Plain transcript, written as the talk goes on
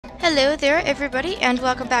Hello there everybody and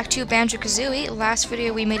welcome back to Banjo-Kazooie. Last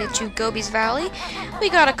video we made it to Gobi's Valley. We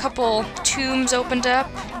got a couple tombs opened up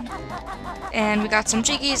and we got some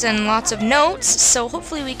jiggies and lots of notes, so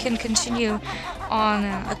hopefully we can continue on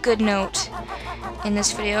a good note in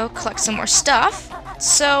this video, collect some more stuff.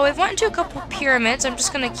 So I've went into a couple pyramids. I'm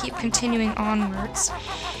just going to keep continuing onwards.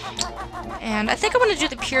 And I think I'm going to do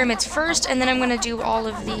the pyramids first, and then I'm going to do all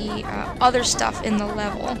of the other stuff in the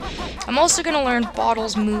level. I'm also going to learn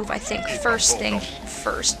Bottle's move, I think,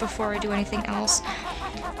 first before I do anything else.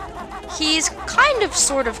 He's kind of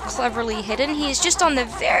sort of cleverly hidden. He's just on the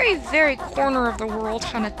very, very corner of the world,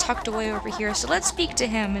 kind of tucked away over here. So let's speak to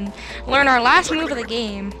him and learn our last move of the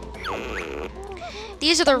game.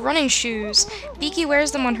 These are the running shoes. Beaky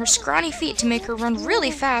wears them on her scrawny feet to make her run really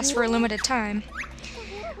fast for a limited time.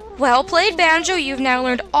 Well played, Banjo. You've now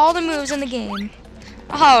learned all the moves in the game.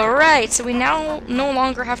 Alright, so we now no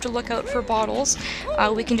longer have to look out for bottles.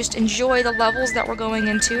 We can just enjoy the levels that we're going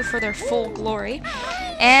into for their full glory.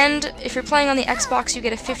 And if you're playing on the Xbox, you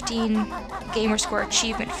get a 15 gamer score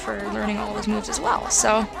achievement for learning all his moves as well.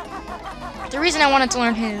 So the reason I wanted to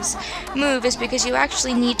learn his move is because you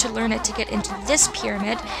actually need to learn it to get into this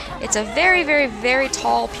pyramid. It's a very, very, very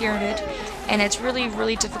tall pyramid, and it's really,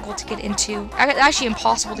 really difficult to get into. Actually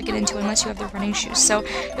impossible to get into unless you have the running shoes. So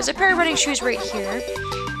there's a pair of running shoes right here.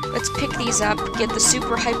 Let's pick these up, get the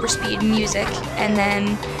super hyperspeed music, and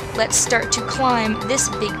then let's start to climb this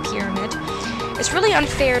big pyramid. It's really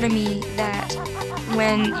unfair to me that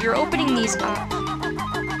when you're opening these up,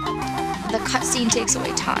 the cutscene takes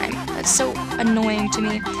away time. That's so annoying to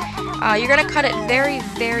me. You're gonna cut it very,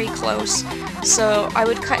 very close. So I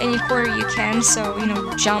would cut any corner you can, so, you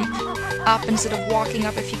know, jump up instead of walking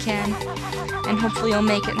up if you can. And hopefully you'll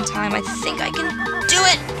make it in time. I think I can do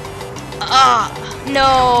it!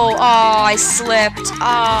 No! I slipped.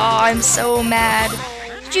 I'm so mad.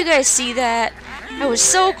 Did you guys see that? I was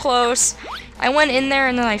so close. I went in there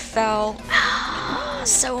and then I fell.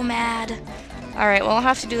 So mad. Alright, well I'll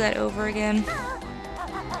have to do that over again.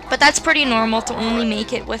 But that's pretty normal to only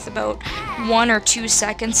make it with about 1 or 2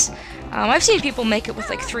 seconds. I've seen people make it with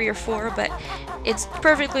like 3 or 4, but it's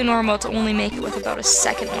perfectly normal to only make it with about a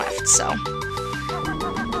second left, so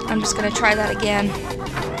I'm just gonna try that again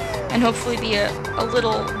and hopefully be a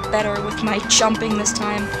little better with my jumping this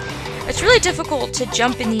time. It's really difficult to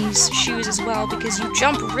jump in these shoes as well because you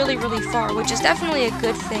jump really, really far, which is definitely a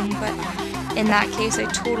good thing, but in that case I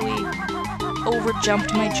totally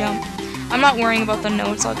over-jumped my jump. I'm not worrying about the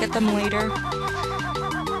notes, I'll get them later.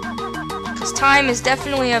 Because time is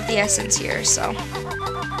definitely of the essence here, so.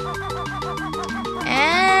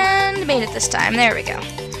 And made it this time, there we go.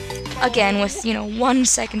 Again, with, you know, 1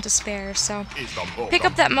 second to spare, so. Pick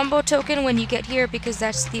up that Mumbo token when you get here because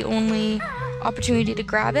that's the only opportunity to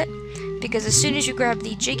grab it. Because as soon as you grab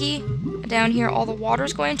the Jiggy, down here all the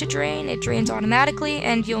water's going to drain. It drains automatically,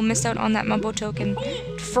 and you'll miss out on that Mumbo token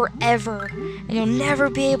forever. And you'll never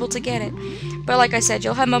be able to get it. But like I said,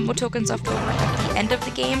 you'll have Mumbo tokens left over at the end of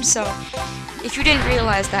the game, so if you didn't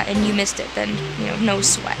realize that and you missed it, then, you know, no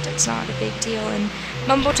sweat. It's not a big deal, and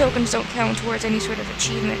Mumbo tokens don't count towards any sort of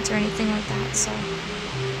achievements or anything like that, so.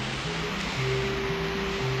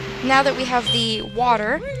 Now that we have the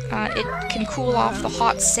water, it can cool off the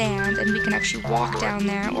hot sand, and we can actually walk down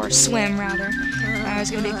there, or swim, rather.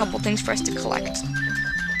 There's going to be a couple things for us to collect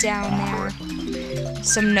down there.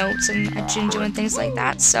 Some notes and a Jinjo and things like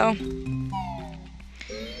that, so.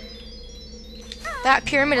 That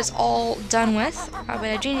pyramid is all done with, but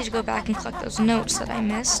I do need to go back and collect those notes that I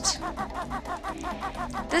missed.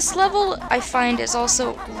 This level, I find, is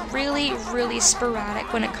also really, really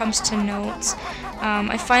sporadic when it comes to notes.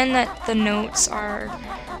 I find that the notes are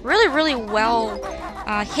really, really well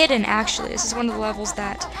hidden, actually. This is one of the levels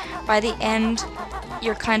that, by the end,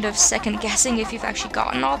 you're kind of second-guessing if you've actually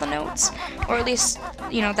gotten all the notes. Or at least,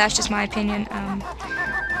 you know, that's just my opinion.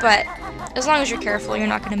 But as long as you're careful, you're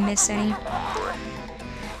not going to miss any.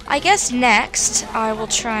 I guess next, I will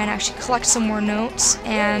try and actually collect some more notes,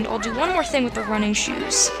 and I'll do one more thing with the running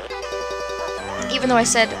shoes. Even though I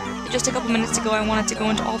said just a couple minutes ago I wanted to go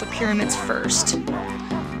into all the pyramids first.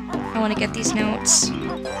 I want to get these notes.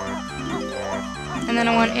 And then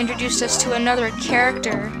I want to introduce us to another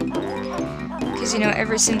character, because, you know,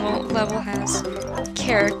 every single level has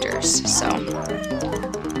characters, so. I'm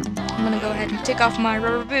going to go ahead and take off my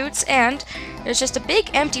rubber boots, and there's just a big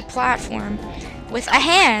empty platform with a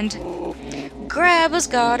hand. Grabba's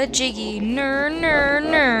got a Jiggy, ner, ner,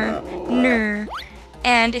 ner, ner.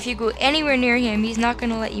 And if you go anywhere near him, he's not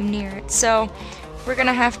gonna let you near it. So we're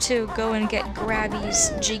gonna have to go and get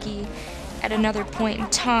Grabby's Jiggy at another point in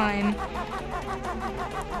time.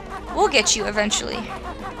 We'll get you eventually.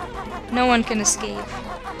 No one can escape.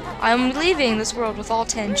 I'm leaving this world with all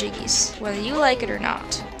 10 Jiggies, whether you like it or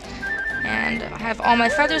not. And I have all my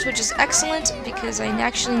feathers, which is excellent, because I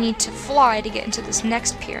actually need to fly to get into this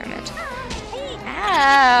next pyramid.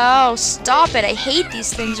 Ow! Stop it! I hate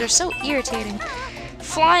these things, they're so irritating.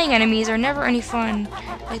 Flying enemies are never any fun.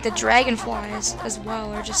 Like the dragonflies as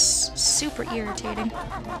well are just super irritating.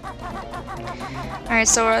 Alright,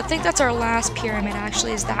 so I think that's our last pyramid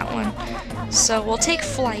actually, is that one. So we'll take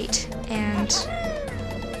flight and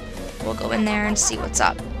we'll go in there and see what's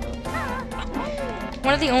up.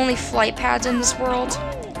 One of the only flight pads in this world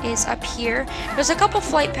is up here. There's a couple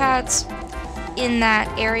flight pads in that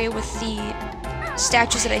area with the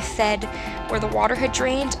statues that I fed where the water had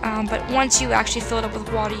drained, but once you actually fill it up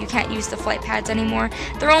with water, you can't use the flight pads anymore.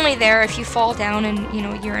 They're only there if you fall down and, you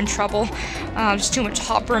know, you're in trouble. There's too much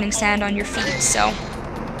hot burning sand on your feet, so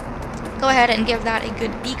go ahead and give that a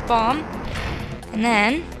good beak bomb, and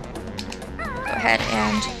then go ahead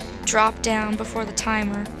and drop down before the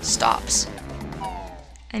timer stops.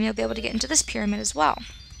 And you'll be able to get into this pyramid as well.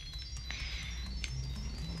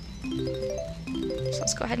 So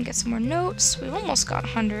let's go ahead and get some more notes. We've almost got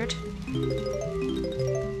 100.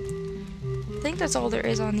 I think that's all there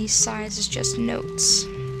is on these sides, is just notes.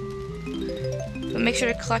 But make sure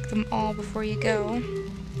to collect them all before you go.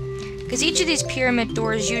 Because each of these pyramid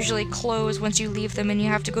doors usually close once you leave them, and you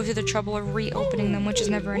have to go through the trouble of reopening them, which is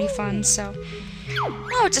never any fun, so...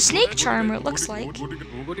 Oh, it's a snake charmer, it looks like.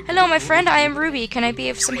 Hello, my friend, I am Ruby. Can I be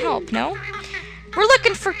of some help, no? We're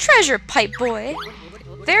looking for treasure, pipe boy.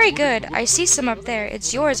 Very good. I see some up there.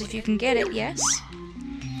 It's yours if you can get it, yes?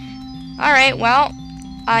 Alright, well,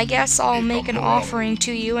 I guess I'll make an offering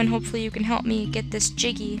to you, and hopefully you can help me get this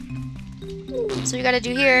Jiggy. So you gotta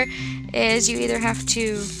do here is you either have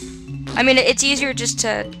to... I mean, it's easier just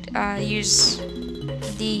to use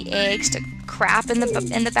the eggs to crap in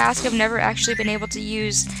the basket. I've never actually been able to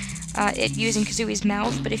use it using Kazooie's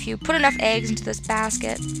mouth, but if you put enough eggs into this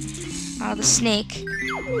basket, the snake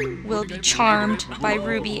will be charmed by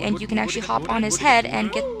Ruby, and you can actually hop on his head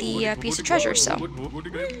and get the piece of treasure, so...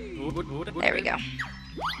 There we go.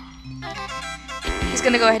 He's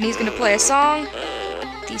gonna go ahead and he's gonna play a song.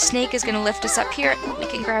 The snake is gonna lift us up here. We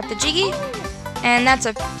can grab the Jiggy, and that's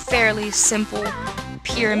a fairly simple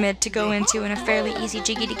pyramid to go into and a fairly easy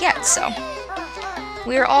Jiggy to get, so...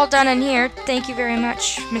 We are all done in here. Thank you very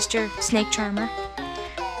much, Mr. Snake Charmer.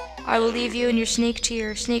 I will leave you and your snake to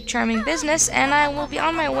your snake charming business, and I will be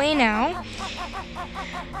on my way now.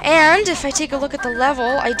 And if I take a look at the level,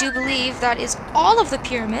 I do believe that is all of the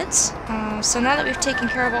pyramids. So now that we've taken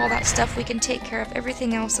care of all that stuff, we can take care of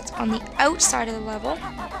everything else that's on the outside of the level.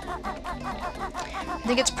 I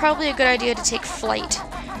think it's probably a good idea to take flight,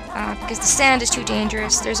 because the sand is too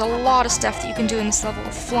dangerous. There's a lot of stuff that you can do in this level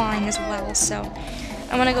with flying as well, so...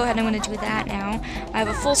 I'm going to go ahead and I'm going to do that now. I have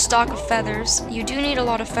a full stock of feathers. You do need a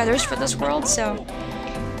lot of feathers for this world, so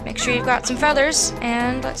make sure you've got some feathers,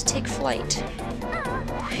 and let's take flight.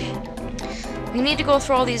 We need to go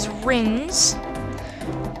through all these rings.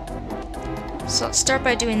 So let's start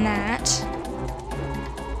by doing that.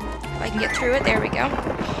 If I can get through it, there we go.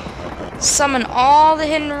 Summon all the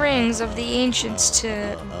hidden rings of the ancients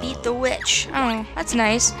to beat the witch. Oh, that's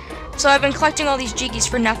nice. So I've been collecting all these Jiggies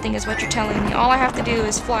for nothing is what you're telling me. All I have to do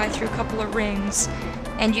is fly through a couple of rings,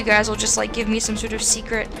 and you guys will just like give me some sort of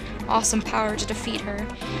secret awesome power to defeat her.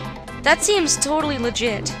 That seems totally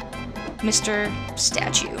legit, Mr.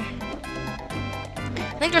 Statue.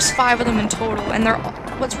 I think there's 5 of them in total, and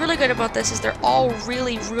what's really good about this is they're all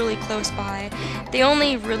really, really close by. They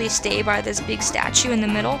only really stay by this big statue in the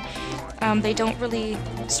middle. They don't really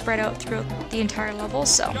spread out throughout the entire level,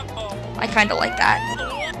 so I kind of like that.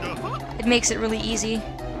 It makes it really easy,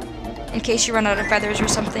 in case you run out of feathers or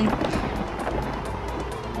something. I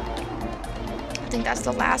think that's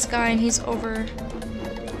the last guy, and he's over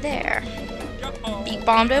there. Beak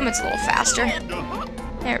bombed him, it's a little faster.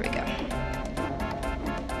 There we go.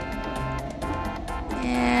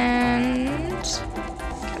 And...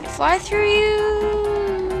 can I fly through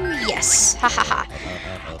you? Yes! Ha ha ha!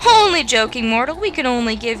 Only joking, mortal, we can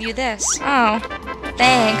only give you this. Oh,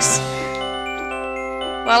 thanks.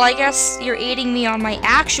 Well, I guess you're aiding me on my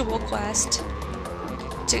actual quest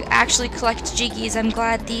to actually collect Jiggies. I'm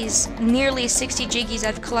glad these nearly 60 Jiggies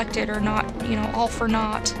I've collected are not, you know, all for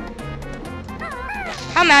naught.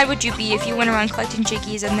 How mad would you be if you went around collecting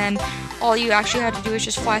Jiggies and then all you actually had to do is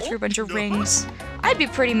just fly through a bunch of rings? I'd be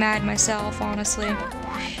pretty mad myself, honestly.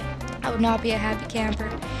 I would not be a happy camper.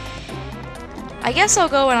 I guess I'll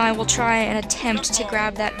go and I will try and attempt to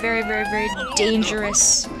grab that very, very, very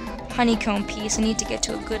dangerous honeycomb piece. I need to get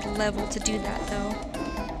to a good level to do that, though.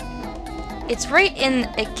 It's right in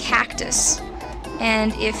a cactus,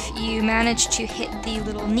 and if you manage to hit the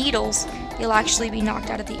little needles, you'll actually be knocked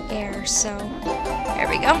out of the air. So, there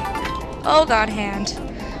we go. Oh god, hand.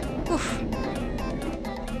 Oof.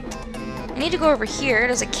 I need to go over here.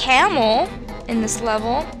 There's a camel in this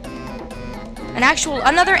level.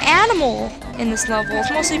 Another animal in this level.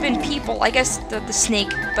 It's mostly been people. I guess the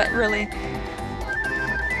snake, but really.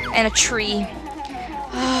 And a tree.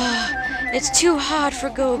 It's too hot for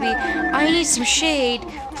Gobi. I need some shade.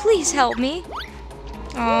 Please help me.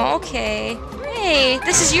 Oh, okay. Hey,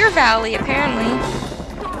 this is your valley, apparently.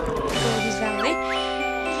 Gobi's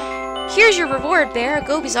valley. Here's your reward, Bear.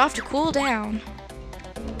 Gobi's off to cool down.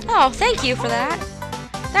 Oh, thank you for that.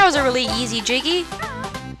 That was a really easy jiggy.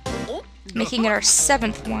 Making it our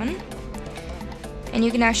 7th one. And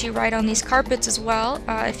you can actually ride on these carpets as well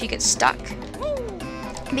if you get stuck.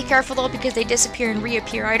 Be careful though, because they disappear and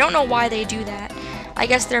reappear. I don't know why they do that. I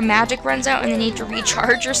guess their magic runs out and they need to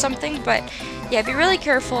recharge or something, but yeah, be really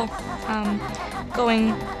careful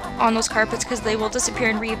going on those carpets because they will disappear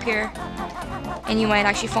and reappear. And you might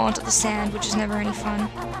actually fall into the sand, which is never any fun.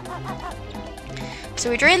 So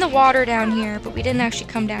we drained the water down here, but we didn't actually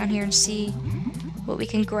come down here and see what we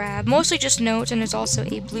can grab. Mostly just notes, and there's also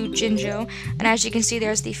a blue Jinjo. And as you can see,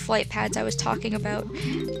 there's the flight pads I was talking about.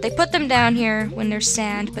 They put them down here when there's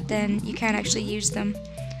sand, but then you can't actually use them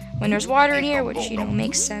when there's water in here, which, you know,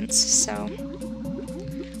 makes sense. So,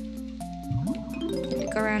 need to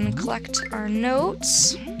go around and collect our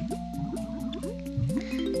notes.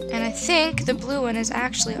 And I think the blue one is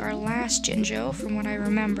actually our last Jinjo, from what I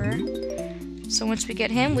remember. So once we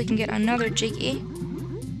get him, we can get another Jiggy.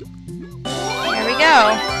 There we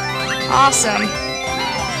go. Awesome.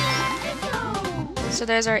 So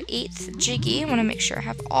there's our 8th Jiggy. I want to make sure I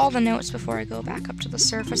have all the notes before I go back up to the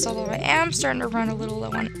surface, although I am starting to run a little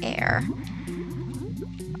low on air.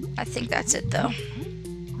 I think that's it though.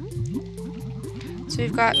 So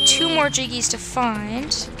we've got 2 more Jiggies to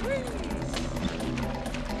find.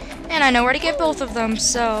 And I know where to get both of them,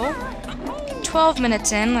 so 12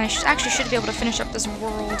 minutes in, I actually should be able to finish up this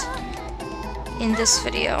world in this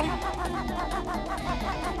video.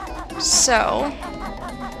 So,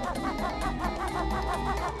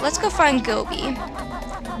 let's go find Gobi.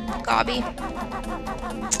 Gobi.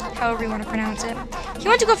 However you want to pronounce it. He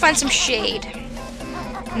went to go find some shade.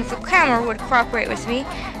 And if the camera would cooperate with me,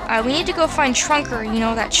 we need to go find Trunker, you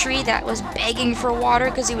know, that tree that was begging for water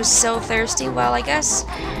because he was so thirsty. Well, I guess,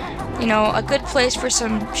 you know, a good place for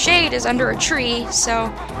some shade is under a tree,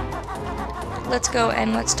 so let's go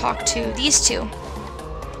and let's talk to these two.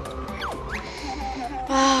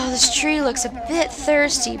 Oh, this tree looks a bit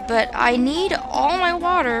thirsty, but I need all my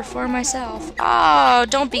water for myself. Oh,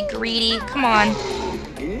 don't be greedy. Come on.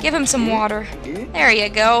 Give him some water. There you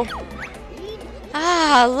go.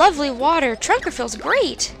 Ah, lovely water. Trunker feels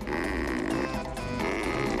great.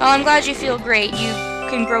 Well, I'm glad you feel great. You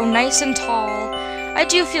can grow nice and tall. I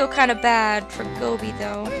do feel kind of bad for Gobi,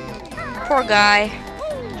 though. Poor guy.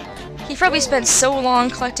 He probably spent so long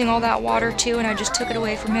collecting all that water, too, and I just took it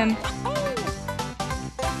away from him.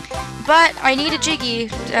 But I need a Jiggy.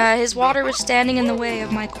 His water was standing in the way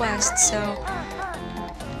of my quest, so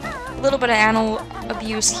a little bit of animal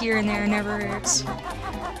abuse here and there never hurts.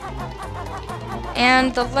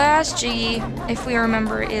 And the last Jiggy, if we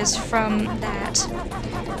remember, is from that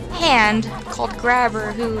hand called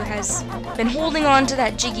Grabber, who has been holding on to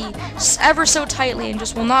that Jiggy ever so tightly and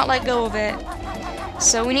just will not let go of it.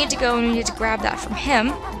 So we need to go and we need to grab that from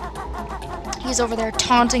him. He's over there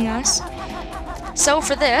taunting us. So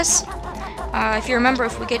for this, if you remember,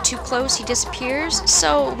 if we get too close, he disappears.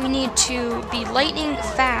 So we need to be lightning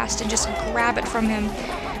fast and just grab it from him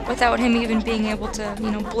without him even being able to,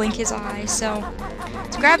 you know, blink his eye. So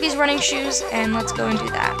let's grab these running shoes and let's go and do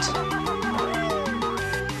that.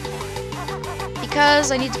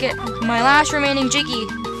 Because I need to get my last remaining Jiggy,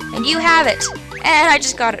 and you have it. And I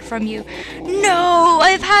just got it from you. No,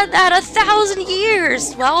 I've had that 1,000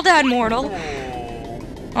 years. Well done, mortal.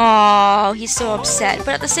 Oh, he's so upset, but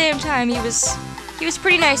at the same time, he was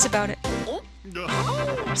pretty nice about it.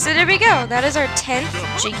 So there we go. That is our 10th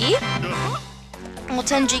Jiggy. Well,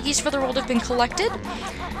 10 Jiggies for the world have been collected.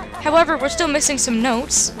 However, we're still missing some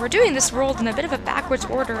notes. We're doing this world in a bit of a backwards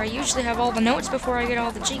order. I usually have all the notes before I get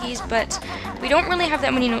all the Jiggies, but we don't really have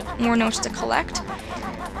that many more notes to collect.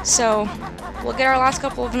 So we'll get our last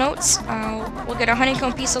couple of notes. We'll get a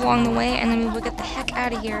honeycomb piece along the way, and then we will get the heck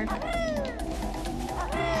out of here.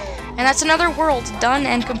 And that's another world done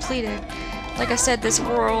and completed. Like I said, this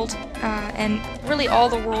world, and really all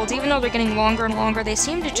the worlds, even though they're getting longer and longer, they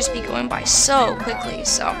seem to just be going by so quickly.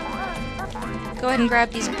 So go ahead and grab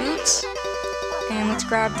these boots, And let's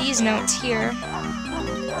grab these notes here,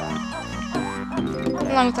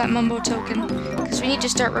 along with that Mumbo token, because we need to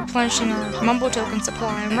start replenishing our Mumbo token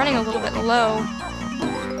supply. I'm running a little bit low,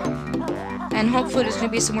 and hopefully there's going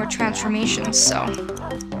to be some more transformations, so.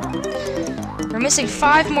 We're missing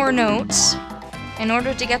 5 more notes. In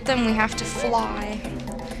order to get them, we have to fly.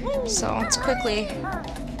 So let's quickly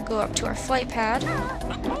go up to our flight pad.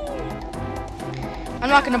 I'm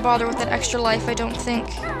not going to bother with that extra life, I don't think.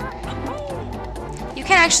 You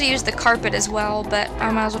can actually use the carpet as well, but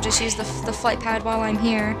I might as well just use the flight pad while I'm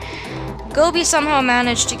here. Gobi somehow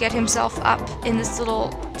managed to get himself up in this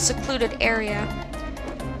little secluded area.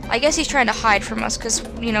 I guess he's trying to hide from us because,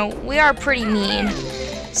 you know, we are pretty mean.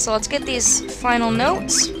 So let's get these final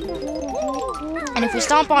notes. And if we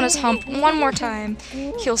stomp on his hump one more time,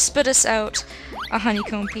 he'll spit us out a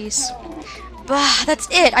honeycomb piece. Bah, that's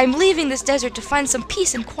it! I'm leaving this desert to find some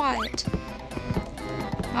peace and quiet.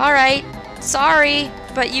 Alright, sorry,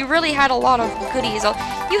 but you really had a lot of goodies.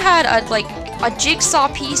 You had a jigsaw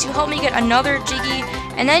piece, you helped me get another jiggy,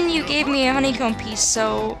 and then you gave me a honeycomb piece,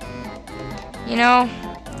 so, you know,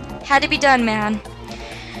 had to be done, man.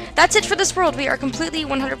 That's it for this world. We are completely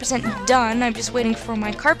 100% done. I'm just waiting for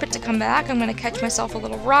my carpet to come back. I'm going to catch myself a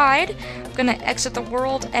little ride. I'm going to exit the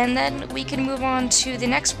world, and then we can move on to the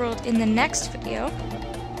next world in the next video.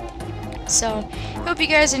 So, hope you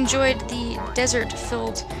guys enjoyed the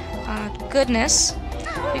desert-filled goodness.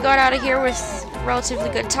 We got out of here with relatively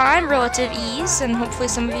good time, relative ease, and hopefully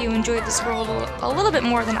some of you enjoyed this world a little bit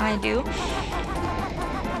more than I do.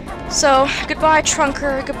 So, goodbye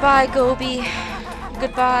Trunker, goodbye Gobi,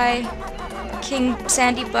 goodbye King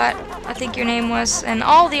Sandy Butt, I think your name was, and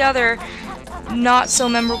all the other not so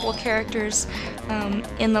memorable characters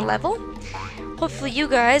in the level. Hopefully you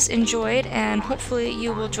guys enjoyed, and hopefully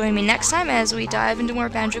you will join me next time as we dive into more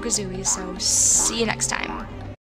Banjo-Kazooie, so see you next time.